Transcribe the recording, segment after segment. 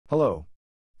Hello.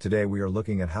 Today we are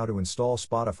looking at how to install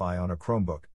Spotify on a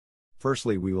Chromebook.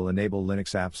 Firstly, we will enable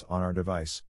Linux apps on our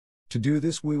device. To do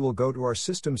this, we will go to our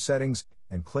system settings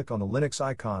and click on the Linux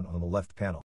icon on the left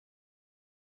panel.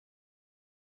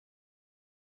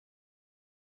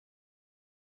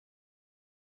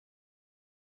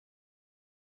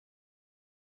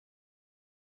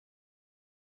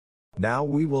 Now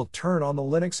we will turn on the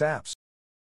Linux apps.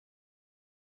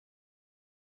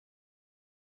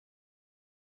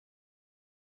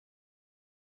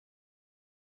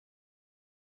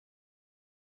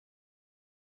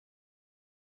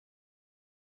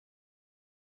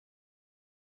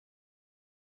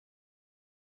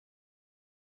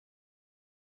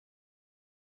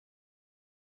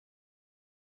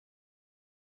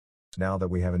 Now that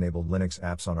we have enabled Linux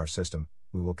apps on our system,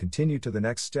 we will continue to the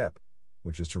next step,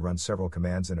 which is to run several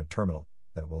commands in a terminal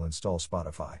that will install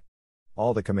Spotify.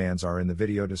 All the commands are in the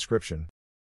video description.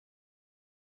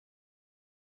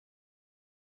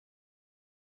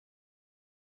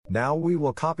 Now we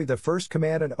will copy the first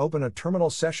command and open a terminal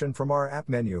session from our app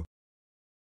menu.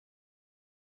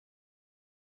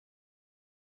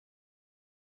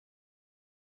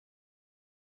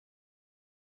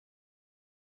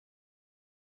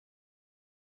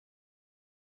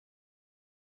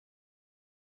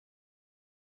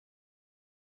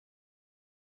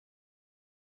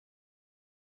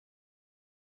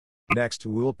 Next,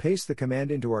 we will paste the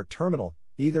command into our terminal,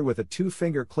 either with a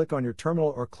two-finger click on your terminal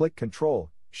or click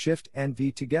Ctrl, Shift and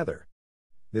V together.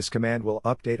 This command will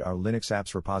update our Linux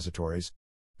apps repositories.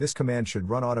 This command should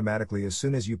run automatically as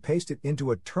soon as you paste it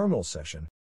into a terminal session.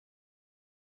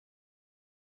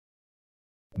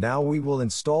 Now we will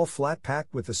install Flatpak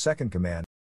with the second command.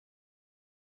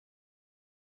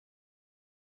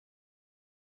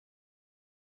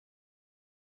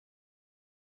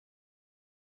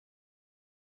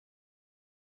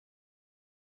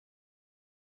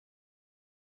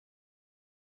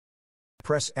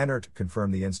 Press Enter to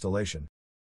confirm the installation.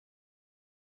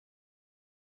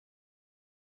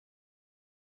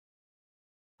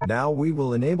 Now we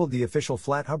will enable the official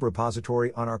FlatHub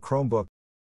repository on our Chromebook.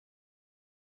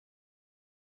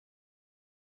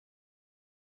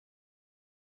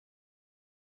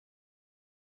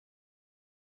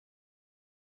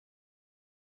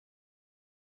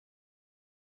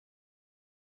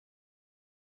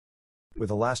 With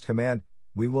the last command,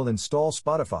 we will install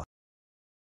Spotify.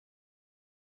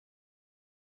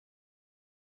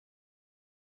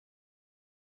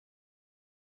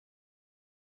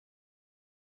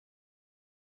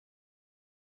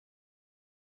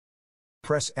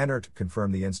 Press Enter to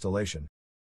confirm the installation.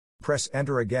 Press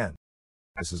Enter again.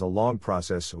 This is a long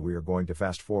process, so we are going to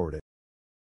fast forward it.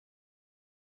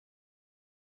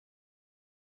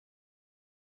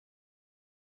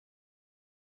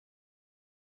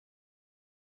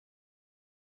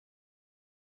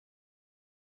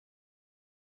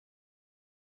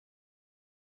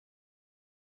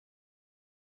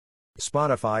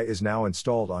 Spotify is now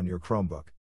installed on your Chromebook.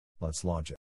 Let's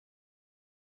launch it.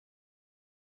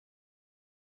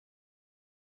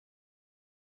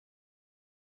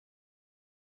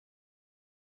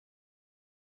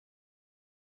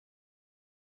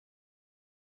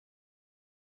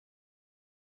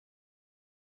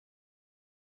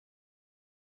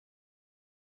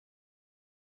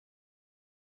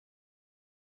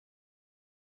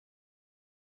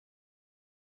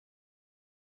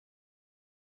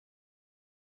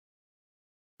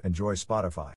 Enjoy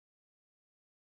Spotify.